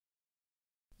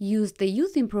Use the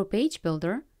YOOtheme Pro Page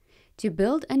Builder to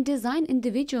build and design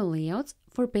individual layouts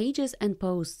for pages and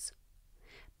posts.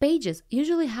 Pages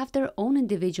usually have their own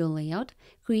individual layout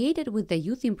created with the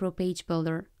YOOtheme Pro Page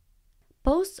Builder.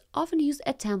 Posts often use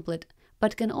a template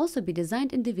but can also be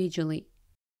designed individually.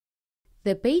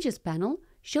 The Pages panel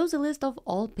shows a list of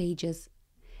all pages.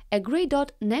 A gray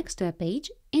dot next to a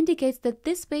page indicates that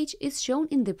this page is shown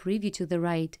in the preview to the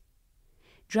right.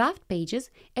 Draft pages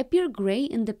appear gray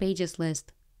in the pages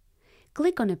list.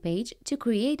 Click on a page to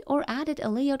create or edit a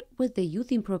layout with the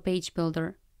YOOtheme Pro Page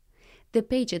Builder. The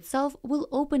page itself will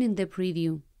open in the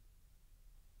preview.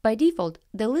 By default,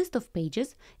 the list of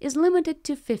pages is limited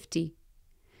to 50.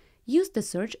 Use the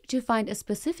search to find a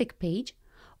specific page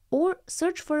or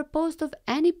search for a post of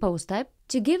any post type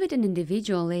to give it an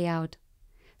individual layout.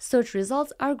 Search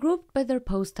results are grouped by their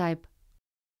post type.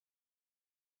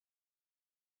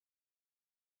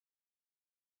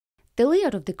 The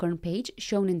layout of the current page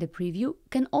shown in the preview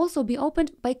can also be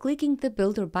opened by clicking the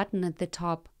Builder button at the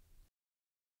top.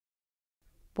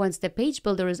 Once the Page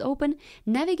Builder is open,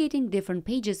 navigating different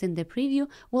pages in the preview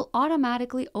will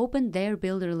automatically open their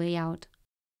Builder layout.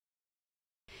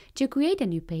 To create a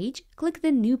new page, click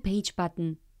the New Page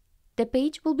button. The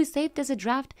page will be saved as a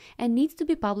draft and needs to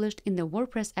be published in the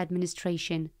WordPress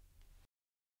administration.